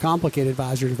gets more complicated,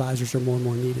 advisors are more and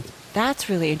more needed. That's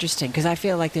really interesting because I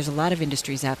feel like there's a lot of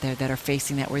industries out there that are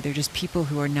facing that where they're just people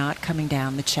who are not coming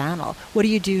down the channel. What do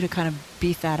you do to kind of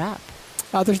beef that up?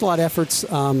 There's a lot of efforts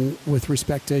with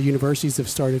respect to universities that have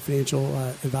started financial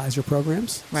advisor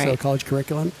programs, right. So college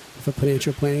curriculum for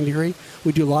financial planning degree.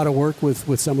 We do a lot of work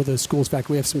with some of those schools. In fact,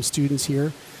 we have some students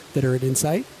here that are at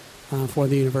Insite for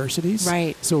the universities.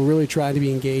 Right. So we're really trying to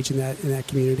be engaged in that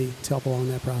community to help along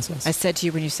that process. I said to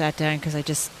you when you sat down,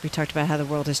 because we talked about how the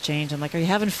world has changed. I'm like, are you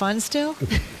having fun still?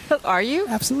 Are you?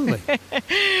 Absolutely.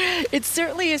 It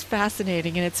certainly is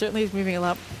fascinating, and it certainly is moving a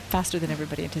lot faster than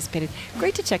everybody anticipated.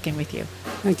 Great to check in with you.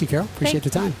 Thank you, Carol. Appreciate the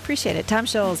time. Appreciate it. Tom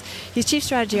Sholes, he's Chief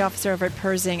Strategy Officer over at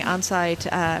Pershing Insite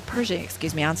at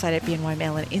BNY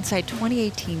Mellon Insite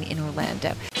 2018 in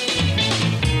Orlando.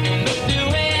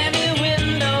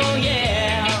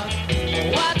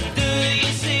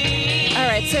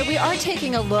 So we are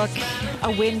taking a look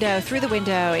through the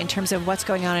window in terms of what's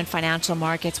going on in financial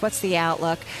markets, what's the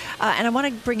outlook. And I want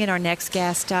to bring in our next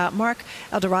guest, Mark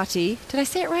Aldoroty. Did I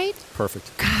say it right?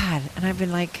 Perfect. God, and I've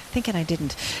been thinking I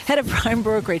didn't. Head of Prime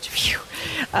Brokerage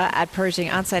at Pershing,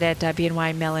 on-site at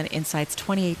BNY Mellon Insights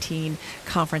 2018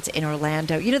 conference in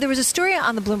Orlando. There was a story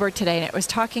on the Bloomberg today, and it was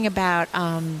talking about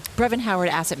Brevin Howard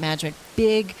Asset Management,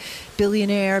 big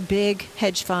billionaire, big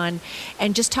hedge fund,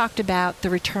 and just talked about the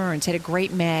returns. Had a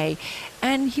great May,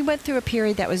 and he went through a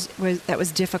period that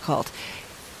was difficult.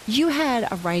 You had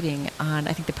a writing on,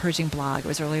 I think, the Pershing blog. It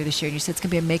was earlier this year, and you said it's going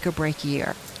to be a make or break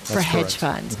year for hedge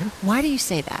funds. Mm-hmm. Why do you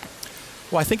say that?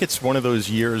 Well, I think it's one of those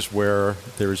years where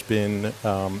there's been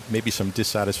maybe some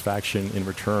dissatisfaction in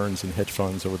returns in hedge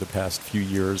funds over the past few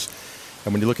years.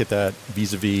 And when you look at that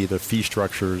vis-a-vis the fee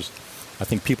structures, I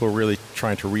think people are really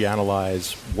trying to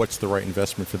reanalyze what's the right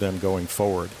investment for them going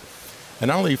forward. And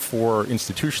not only for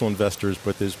institutional investors,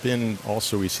 but there's been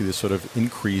also, we see this sort of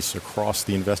increase across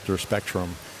the investor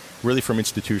spectrum, really from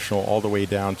institutional all the way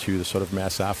down to the sort of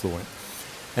mass affluent.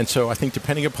 And so I think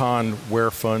depending upon where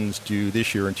funds do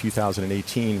this year in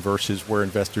 2018 versus where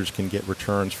investors can get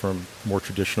returns from more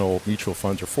traditional mutual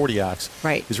funds or 40 Acts,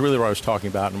 right, is really what I was talking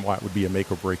about and why it would be a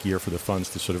make or break year for the funds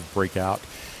to sort of break out.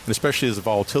 And especially as the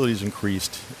volatility is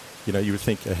increased, you would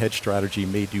think a hedge strategy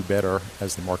may do better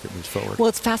as the market moves forward. Well,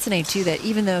 it's fascinating, too, that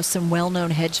even though some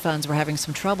well-known hedge funds were having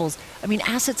some troubles,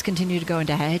 assets continue to go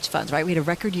into hedge funds, right? We had a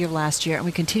record year last year, and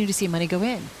we continue to see money go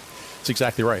in. That's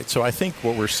exactly right. So I think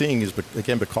what we're seeing is,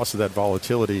 again, because of that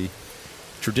volatility,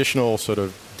 traditional sort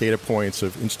of data points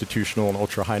of institutional and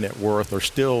ultra-high net worth are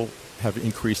still have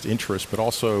increased interest, but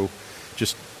also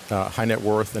just high net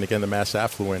worth and, again, the mass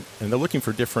affluent. And they're looking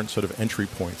for different sort of entry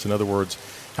points. In other words,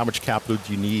 how much capital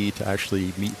do you need to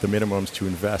actually meet the minimums to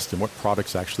invest, and what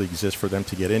products actually exist for them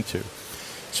to get into?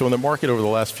 So in the market over the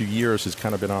last few years has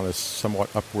kind of been on a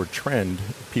somewhat upward trend.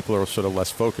 People are sort of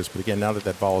less focused. But again, now that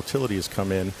volatility has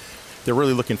come in, they're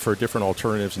really looking for different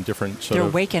alternatives and different They're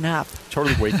waking up.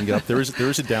 Totally waking up. There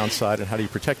is a downside, and how do you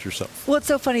protect yourself? Well, it's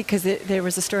so funny because there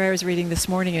was a story I was reading this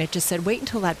morning, and it just said, wait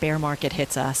until that bear market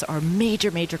hits us, or major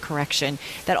correction,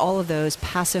 that all of those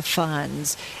passive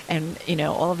funds and,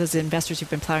 all of those investors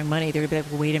who've been plowing money, they're going to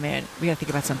be like, wait a minute, we got to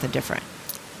think about something different.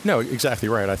 No, exactly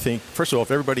right. I think, first of all, if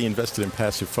everybody invested in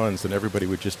passive funds, then everybody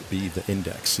would just be the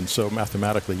index. And so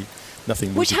mathematically, nothing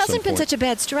moves. Which hasn't been such a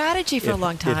bad strategy for a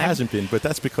long time. It hasn't been, but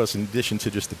that's because in addition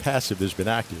to just the passive, there's been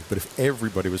active. But if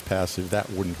everybody was passive, that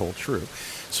wouldn't hold true.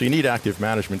 So you need active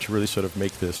management to really sort of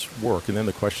make this work. And then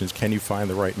the question is, can you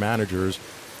find the right managers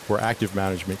where active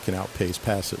management can outpace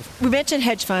passive? We mentioned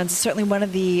hedge funds. It's certainly one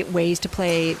of the ways to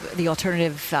play the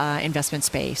alternative investment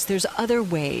space. There's other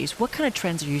ways. What kind of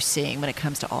trends are you seeing when it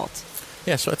comes to alts?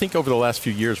 Yeah, so I think over the last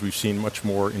few years, we've seen much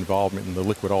more involvement in the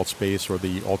liquid alt space or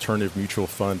the alternative mutual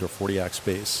fund or 40 Act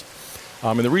space.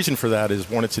 And the reason for that is,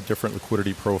 one, it's a different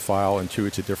liquidity profile, and two,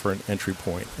 it's a different entry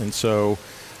point. And so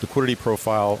liquidity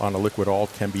profile on a liquid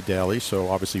alt can be daily, so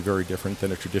obviously very different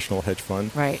than a traditional hedge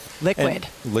fund. Right, liquid.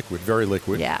 And liquid, very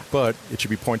liquid. Yeah. But it should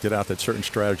be pointed out that certain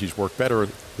strategies work better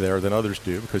there than others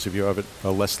do, because if you have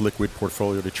a less liquid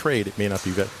portfolio to trade, it may not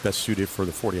be best suited for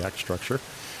the 40 Act structure.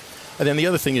 And then the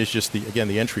other thing is just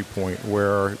the entry point,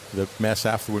 where the mass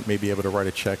affluent may be able to write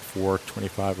a check for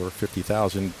 25 or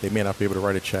 50,000. They may not be able to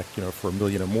write a check, for $1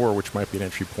 million or more, which might be an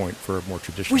entry point for a more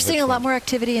traditional. We're seeing a lot more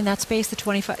activity in that space. The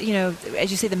 25, as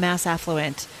you say, the mass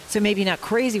affluent. So maybe not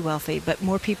crazy wealthy, but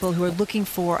more people who are looking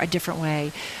for a different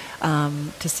way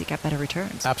to seek out better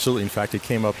returns. Absolutely. In fact, it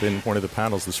came up in one of the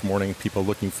panels this morning, people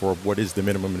looking for what is the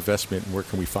minimum investment and where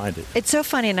can we find it. It's so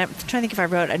funny, and I'm trying to think if I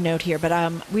wrote a note here,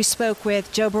 but we spoke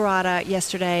with Joe Barata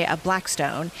yesterday of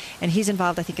Blackstone, and he's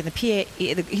involved, I think, in the PE,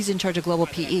 he's in charge of global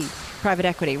PE, private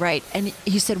equity, right? And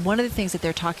he said one of the things that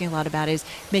they're talking a lot about is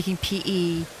making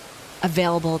PE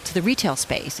available to the retail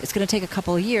space. It's going to take a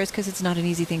couple of years because it's not an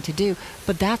easy thing to do,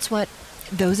 but that's what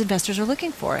those investors are looking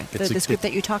for, this group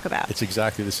that you talk about. It's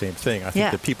exactly the same thing. I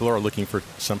think that people are looking for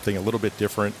something a little bit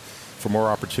different, for more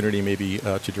opportunity maybe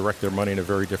to direct their money in a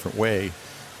very different way.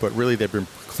 But really, they've been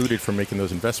precluded from making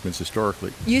those investments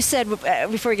historically. You said,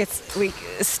 before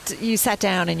you sat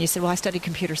down and you said, well, I studied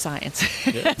computer science.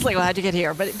 Yeah. It's like, well, how'd you get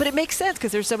here? But it makes sense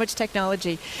because there's so much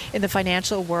technology in the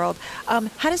financial world.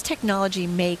 How does technology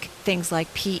make things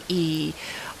like PE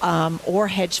or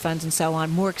hedge funds and so on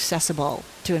more accessible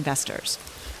to investors?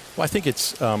 Well, I think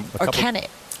it's or can it?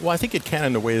 Well, I think it can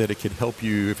in the way that it could help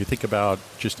you if you think about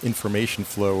just information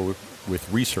flow with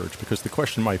research, because the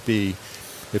question might be,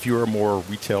 if you were a more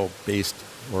retail-based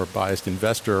or biased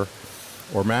investor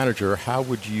or manager, how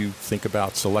would you think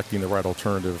about selecting the right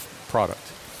alternative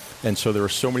product? And so there are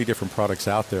so many different products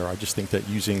out there. I just think that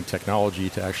using technology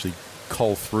to actually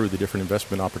cull through the different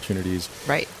investment opportunities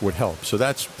would help. So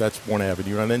that's one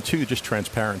avenue. And then two, just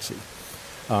transparency.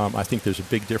 I think there's a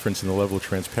big difference in the level of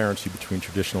transparency between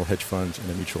traditional hedge funds and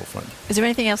a mutual fund. Is there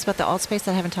anything else about the alt space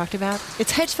that I haven't talked about?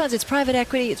 It's hedge funds, it's private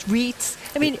equity, it's REITs.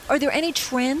 I mean, are there any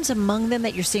trends among them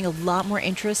that you're seeing a lot more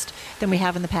interest than we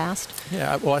have in the past?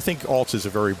 Yeah, well, I think alts is a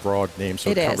very broad name,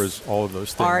 so it covers all of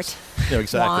those things. Art,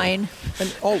 exactly. wine.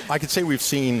 And I could say we've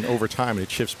seen over time, and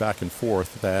it shifts back and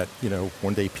forth, that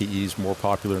one day PE is more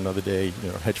popular, another day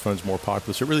hedge funds more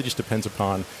popular. So it really just depends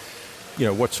upon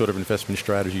what sort of investment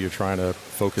strategy you're trying to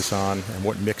focus on, and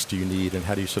what mix do you need, and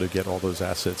how do you sort of get all those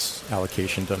assets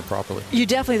allocation done properly? You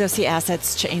definitely, though, see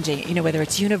assets changing, whether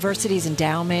it's universities,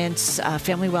 endowments,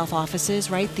 family wealth offices,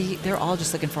 right? They're all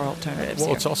just looking for alternatives. Well,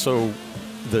 here. It's also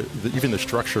even the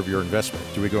structure of your investment.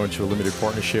 Do we go into a limited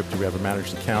partnership? Do we have a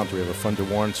managed account? Do we have a fund to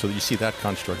one? So you see that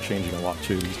construct changing a lot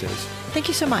too these days. Thank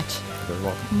you so much. You're very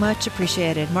welcome. Much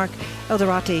appreciated. Mark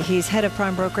Aldoroty, he's head of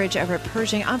Prime Brokerage over at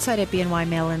Pershing, on-site at BNY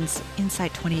Mellon's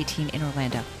Insite 2018 in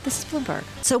Orlando. This is Bloomberg.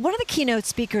 So one of the keynote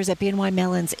speakers at BNY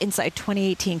Mellon's Insite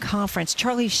 2018 conference,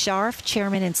 Charlie Scharf,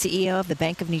 chairman and CEO of the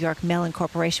Bank of New York Mellon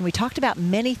Corporation. We talked about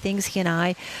many things, he and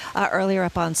I, earlier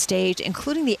up on stage,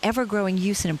 including the ever-growing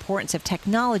use and importance of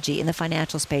technology in the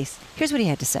financial space. Here's what he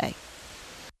had to say.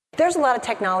 There's a lot of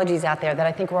technologies out there that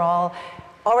I think we're all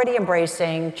already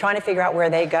embracing, trying to figure out where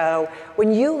they go.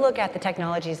 When you look at the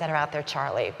technologies that are out there,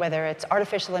 Charlie, whether it's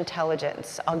artificial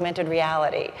intelligence, augmented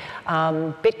reality,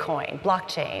 Bitcoin,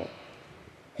 blockchain,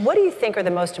 what do you think are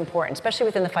the most important, especially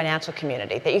within the financial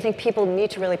community, that you think people need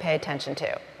to really pay attention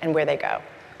to and where they go?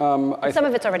 Some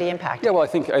of it's already impacted. Yeah, well, I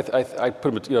think I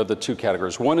put them the two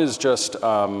categories. One is just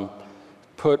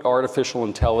put artificial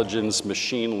intelligence,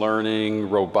 machine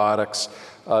learning, robotics,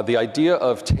 the idea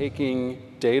of taking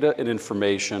data and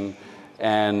information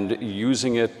and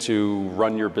using it to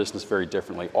run your business very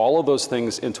differently. All of those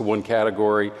things into one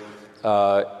category.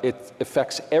 It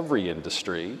affects every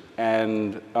industry,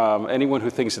 and anyone who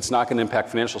thinks it's not going to impact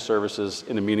financial services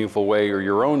in a meaningful way, or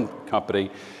your own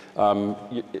company,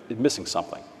 you're missing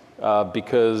something.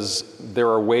 Because there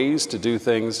are ways to do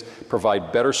things,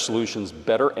 provide better solutions,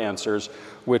 better answers,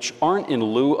 which aren't in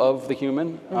lieu of the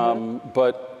human,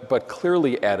 but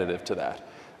clearly additive to that.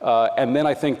 And then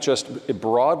I think just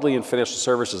broadly in financial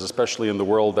services, especially in the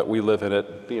world that we live in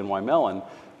at BNY Mellon,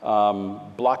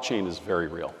 blockchain is very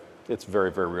real. It's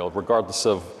very, very real, regardless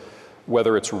of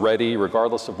whether it's ready,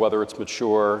 regardless of whether it's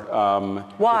mature.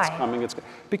 Why? It's coming.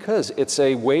 Because it's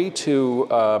a way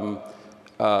to,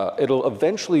 it'll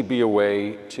eventually be a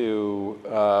way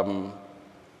to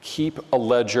keep a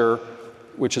ledger,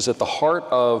 which is at the heart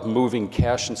of moving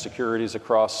cash and securities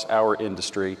across our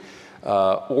industry,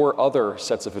 or other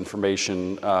sets of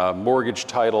information, mortgage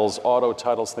titles, auto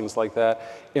titles, things like that,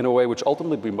 in a way which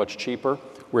ultimately will be much cheaper,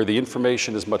 where the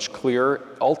information is much clearer,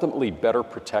 ultimately better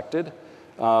protected,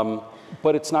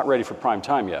 but it's not ready for prime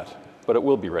time yet. but it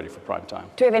will be ready for prime time.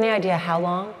 Do you have any idea how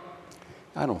long?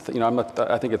 I don't think,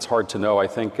 I think it's hard to know. I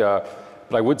think, but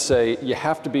I would say you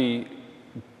have to be,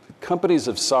 companies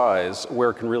of size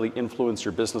where it can really influence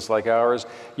your business like ours,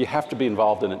 you have to be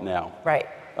involved in it now. Right.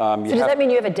 So does that mean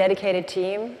you have a dedicated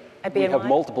team at BNY? We have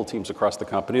multiple teams across the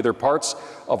company. There are parts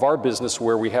of our business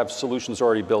where we have solutions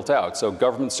already built out. So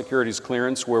government securities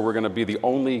clearance, where we're going to be the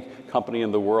only company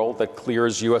in the world that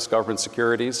clears U.S. government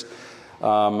securities.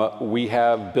 We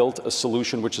have built a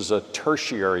solution which is a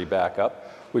tertiary backup,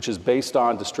 which is based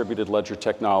on distributed ledger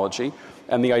technology.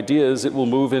 And the idea is it will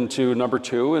move into number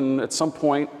 2, and at some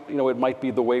point, it might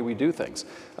be the way we do things.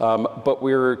 But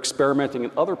we're experimenting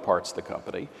in other parts of the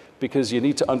company because you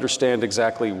need to understand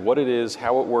exactly what it is,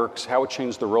 how it works, how it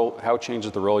changes the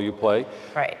role you play.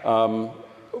 Right.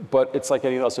 But it's like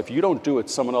anything else. If you don't do it,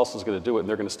 someone else is going to do it, and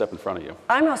they're going to step in front of you.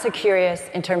 I'm also curious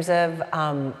in terms of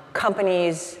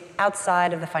companies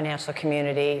outside of the financial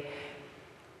community,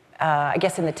 I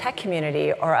guess in the tech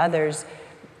community or others,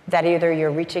 that either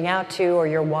you're reaching out to or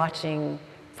you're watching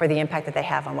for the impact that they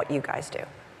have on what you guys do?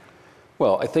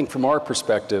 Well, I think from our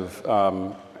perspective,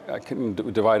 I can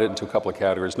divide it into a couple of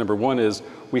categories. Number one is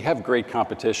we have great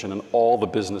competition in all the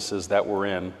businesses that we're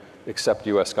in, except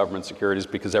U.S. government securities,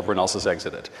 because everyone else has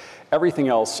exited. Everything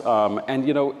else, and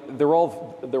they're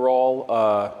all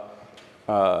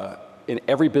in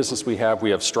every business we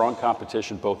have strong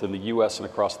competition both in the U.S. and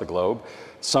across the globe.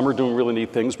 Some are doing really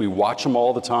neat things. We watch them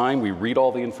all the time. We read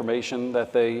all the information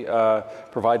that they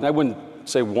provide. And I wouldn't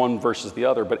say one versus the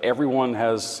other, but everyone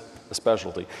has a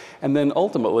specialty. And then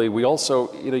ultimately, we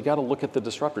also, you got to look at the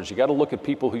disruptors. You got to look at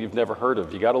people who you've never heard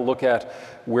of. You got to look at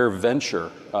where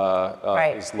venture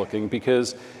is looking,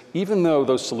 because even though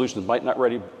those solutions might not be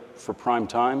ready for prime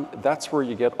time, that's where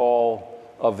you get all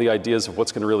of the ideas of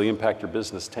what's going to really impact your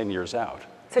business 10 years out.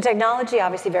 So technology,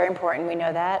 obviously very important. We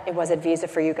know that. It was at Visa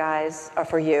for you guys, or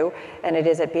for you, and it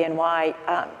is at BNY.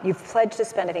 You've pledged to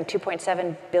spend, I think,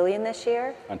 $2.7 billion this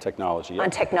year? On technology, yeah. On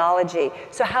technology.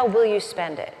 So how will you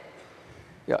spend it?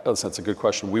 Yeah, that's a good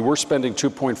question. We were spending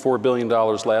 $2.4 billion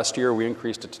last year. We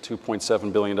increased it to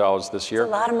 $2.7 billion this year. It's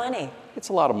a lot of money. It's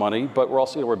a lot of money, but we're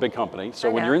also, we're a big company. So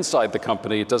when you're inside the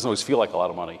company, it doesn't always feel like a lot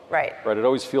of money. Right. Right. It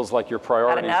always feels like your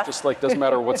priorities, just like, doesn't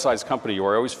matter what size company you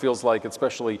are. It always feels like,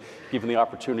 especially given the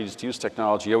opportunities to use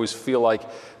technology, you always feel like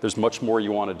there's much more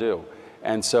you want to do.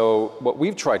 And so what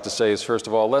we've tried to say is, first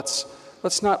of all, let's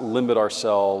not limit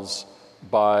ourselves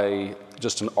by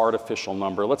just an artificial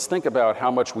number. Let's think about how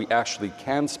much we actually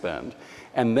can spend,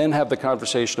 and then have the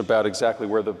conversation about exactly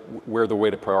where the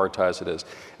way to prioritize it is.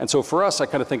 And so for us, I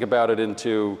kind of think about it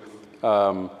into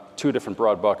 2 different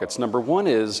broad buckets. Number one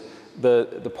is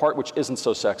the part which isn't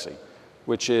so sexy,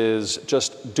 which is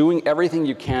just doing everything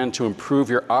you can to improve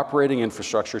your operating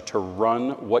infrastructure to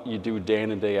run what you do day in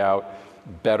and day out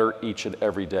better each and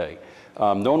every day.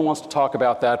 No one wants to talk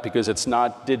about that because it's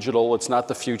not digital, it's not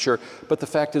the future, but the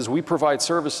fact is we provide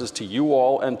services to you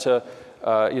all and to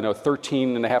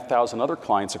 13,500 other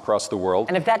clients across the world.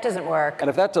 And if that doesn't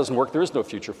work... there is no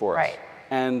future for us. Right.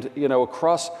 And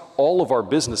across all of our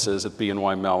businesses at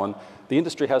BNY Mellon, the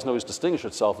industry hasn't always distinguished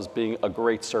itself as being a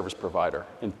great service provider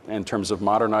in terms of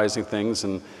modernizing things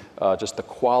and just the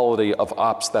quality of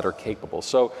ops that are capable.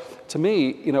 So to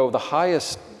me, the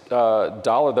highest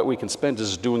dollar that we can spend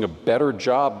is doing a better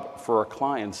job for our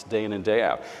clients day in and day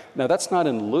out. Now, that's not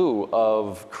in lieu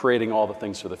of creating all the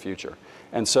things for the future.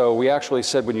 And so we actually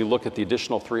said, when you look at the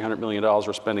additional $300 million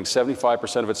we're spending,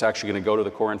 75% of it's actually going to go to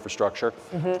the core infrastructure.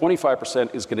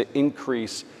 25% is going to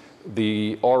increase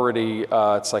the already,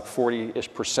 it's like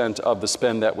 40-ish% of the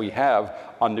spend that we have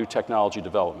on new technology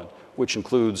development, which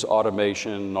includes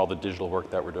automation and all the digital work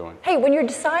that we're doing. Hey, when you're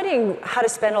deciding how to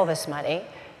spend all this money,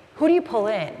 who do you pull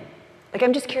in? Like,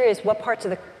 I'm just curious, what parts of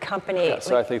the company? Yeah,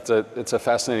 so I think it's a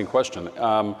fascinating question,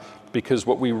 because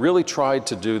what we really tried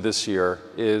to do this year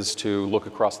is to look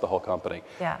across the whole company.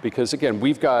 Yeah. Because again,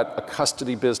 we've got a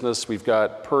custody business, we've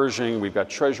got Pershing, we've got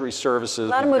treasury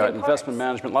services, we've got investment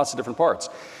management, lots of different parts.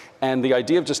 And the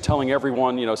idea of just telling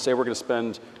everyone, say we're going to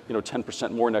spend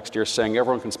 10% more next year, saying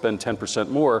everyone can spend 10%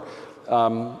 more,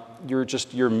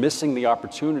 you're missing the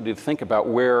opportunity to think about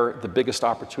where the biggest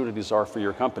opportunities are for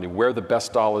your company, where the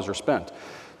best dollars are spent.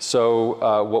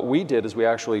 So what we did is we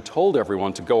actually told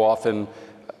everyone to go off and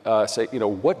say,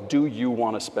 what do you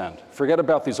want to spend? Forget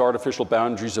about these artificial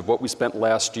boundaries of what we spent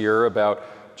last year, about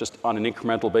just on an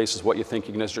incremental basis what you think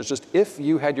you can do. Just if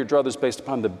you had your druthers based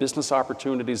upon the business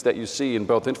opportunities that you see in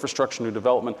both infrastructure and new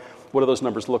development, what do those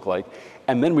numbers look like?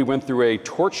 And then we went through a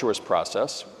tortuous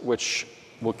process, which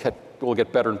we'll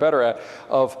get better and better at,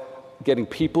 of getting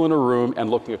people in a room and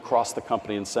looking across the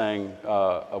company and saying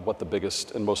what the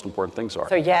biggest and most important things are.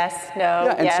 So yes, no,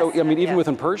 yeah, and yes. so, I mean, even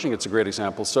within Pershing, it's a great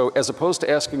example. So as opposed to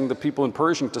asking the people in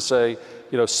Pershing to say,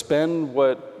 spend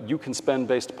what you can spend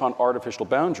based upon artificial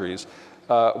boundaries,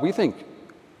 we think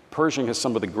Pershing has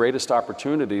some of the greatest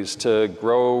opportunities to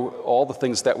grow all the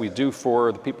things that we do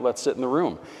for the people that sit in the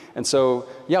room. And so,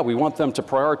 yeah, we want them to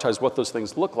prioritize what those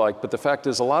things look like, but the fact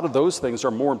is a lot of those things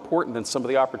are more important than some of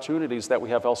the opportunities that we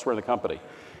have elsewhere in the company.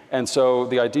 And so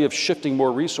the idea of shifting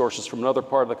more resources from another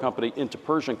part of the company into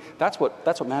Pershing, that's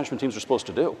what management teams are supposed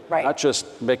to do. Right. Not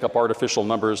just make up artificial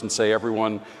numbers and say,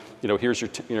 everyone, here's your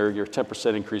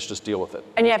 10% increase, just deal with it.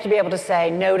 And you have to be able to say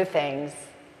no to things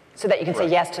so that you can say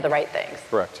Correct. yes to the right things.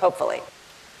 Correct. Hopefully.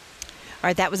 All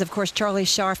right, that was, of course, Charlie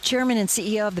Scharf, Chairman and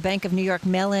CEO of the Bank of New York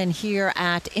Mellon, here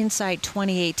at Insite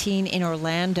 2018 in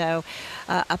Orlando,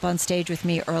 up on stage with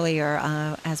me earlier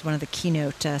as one of the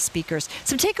keynote speakers.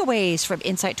 Some takeaways from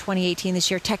Insite 2018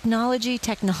 this year: technology,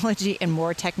 and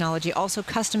more technology. Also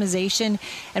customization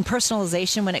and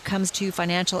personalization when it comes to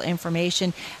financial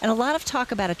information. And a lot of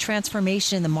talk about a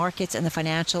transformation in the markets and the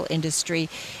financial industry.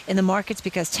 In the markets,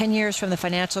 because 10 years from the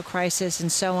financial crisis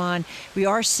and so on, we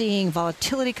are seeing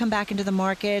volatility come back into the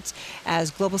markets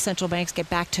as global central banks get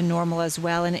back to normal as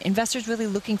well, and investors really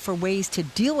looking for ways to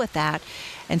deal with that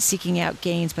and seeking out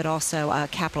gains, but also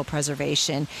capital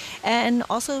preservation, and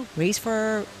also ways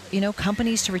for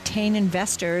companies to retain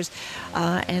investors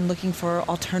and looking for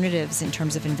alternatives in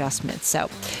terms of investments. So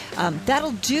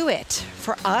that'll do it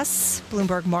for us,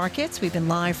 Bloomberg Markets. We've been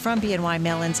live from BNY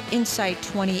Mellon's Insite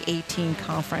 2018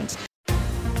 conference.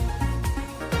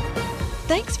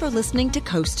 Thanks for listening to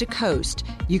Coast.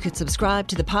 You can subscribe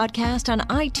to the podcast on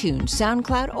iTunes,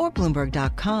 SoundCloud, or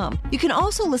Bloomberg.com. You can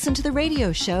also listen to the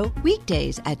radio show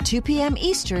weekdays at 2 p.m.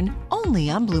 Eastern, only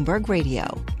on Bloomberg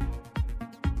Radio.